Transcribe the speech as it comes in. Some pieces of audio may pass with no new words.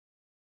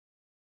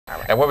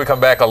And when we come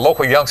back, a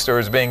local youngster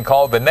is being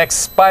called the next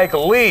Spike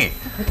Lee.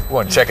 We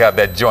want to check out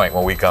that joint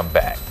when we come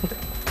back.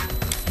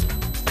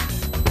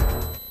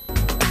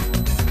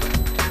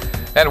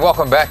 And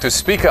welcome back to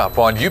Speak Up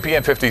on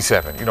UPN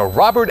 57. You know,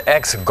 Robert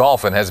X.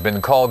 Golphin has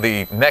been called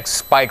the next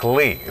Spike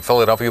Lee.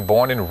 Philadelphia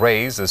born and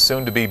raised, a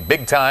soon-to-be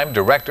big-time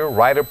director,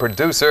 writer,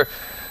 producer.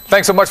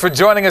 Thanks so much for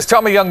joining us.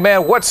 Tell me, young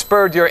man, what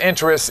spurred your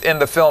interest in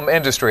the film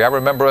industry? I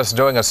remember us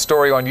doing a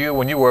story on you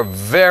when you were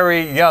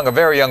very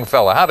young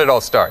fella. How did it all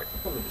start?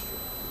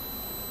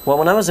 Well,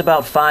 when I was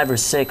about 5 or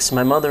 6,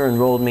 my mother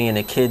enrolled me in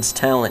a kids'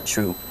 talent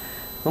troupe.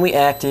 And we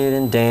acted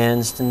and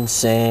danced and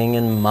sang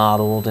and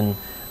modeled and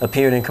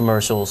appeared in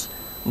commercials.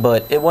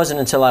 But it wasn't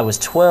until I was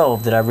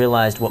 12 that I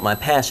realized what my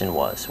passion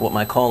was, what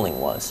my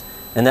calling was,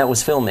 and that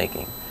was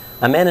filmmaking.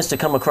 I managed to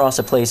come across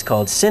a place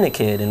called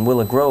Cinekid in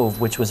Willow Grove,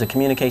 which was a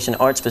communication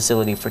arts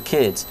facility for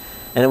kids,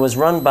 and it was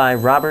run by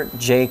Robert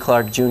J.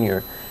 Clark Jr.,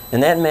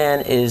 and that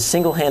man is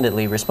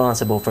single-handedly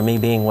responsible for me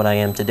being what I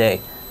am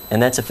today,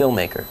 and that's a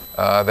filmmaker.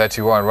 That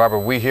you are, and Robert,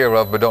 we hear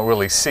of but don't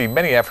really see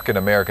many African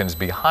Americans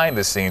behind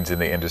the scenes in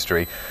the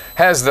industry.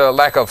 Has the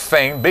lack of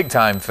fame,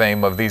 big-time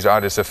fame of these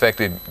artists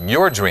affected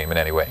your dream in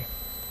any way?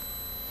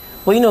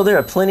 Well, you know, there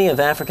are plenty of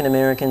African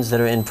Americans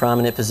that are in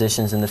prominent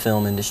positions in the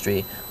film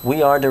industry.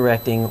 We are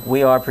directing,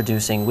 we are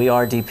producing, we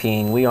are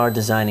DPing, we are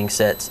designing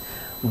sets,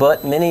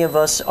 but many of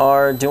us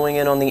are doing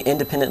it on the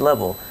independent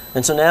level.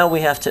 And so now we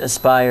have to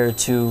aspire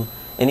to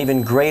an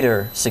even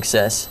greater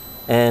success,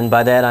 and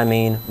by that I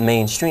mean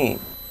mainstream.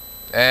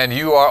 And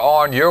you are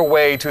on your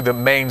way to the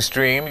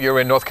mainstream.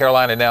 You're in North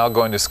Carolina now,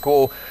 going to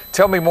school.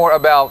 Tell me more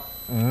about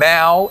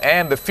now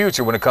and the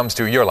future when it comes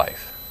to your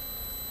life.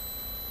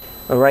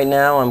 Right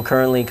now, I'm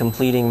currently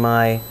completing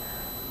my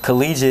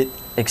collegiate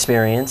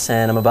experience,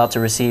 and I'm about to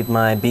receive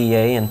my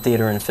BA in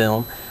theater and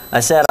film. I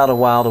sat out a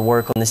while to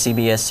work on the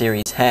CBS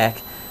series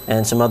Hack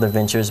and some other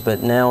ventures,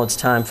 but now it's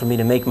time for me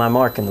to make my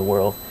mark in the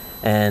world,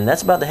 and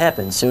that's about to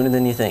happen sooner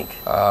than you think.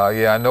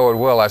 Yeah, I know it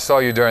will. I saw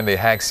you during the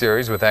Hack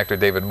series with actor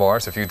David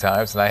Morris a few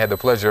times, and I had the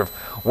pleasure of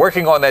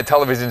working on that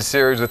television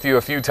series with you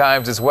a few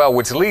times as well,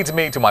 which leads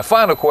me to my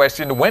final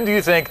question. When do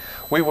you think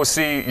we will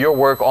see your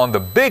work on the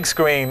big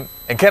screen,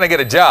 and can I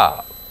get a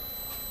job?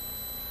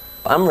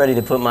 I'm ready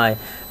to put my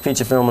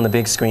feature film on the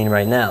big screen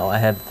right now. I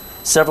have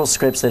several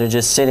scripts that are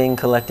just sitting,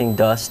 collecting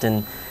dust,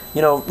 and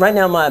you know, right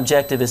now my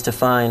objective is to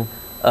find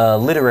a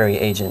literary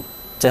agent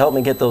to help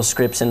me get those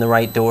scripts in the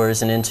right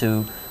doors and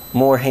into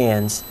more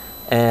hands.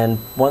 And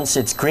once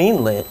it's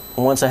greenlit,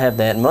 once I have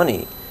that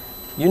money,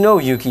 you know,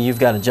 Ukee, you've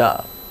got a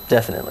job,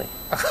 definitely.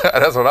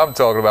 That's what I'm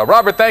talking about.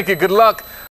 Robert, thank you. Good luck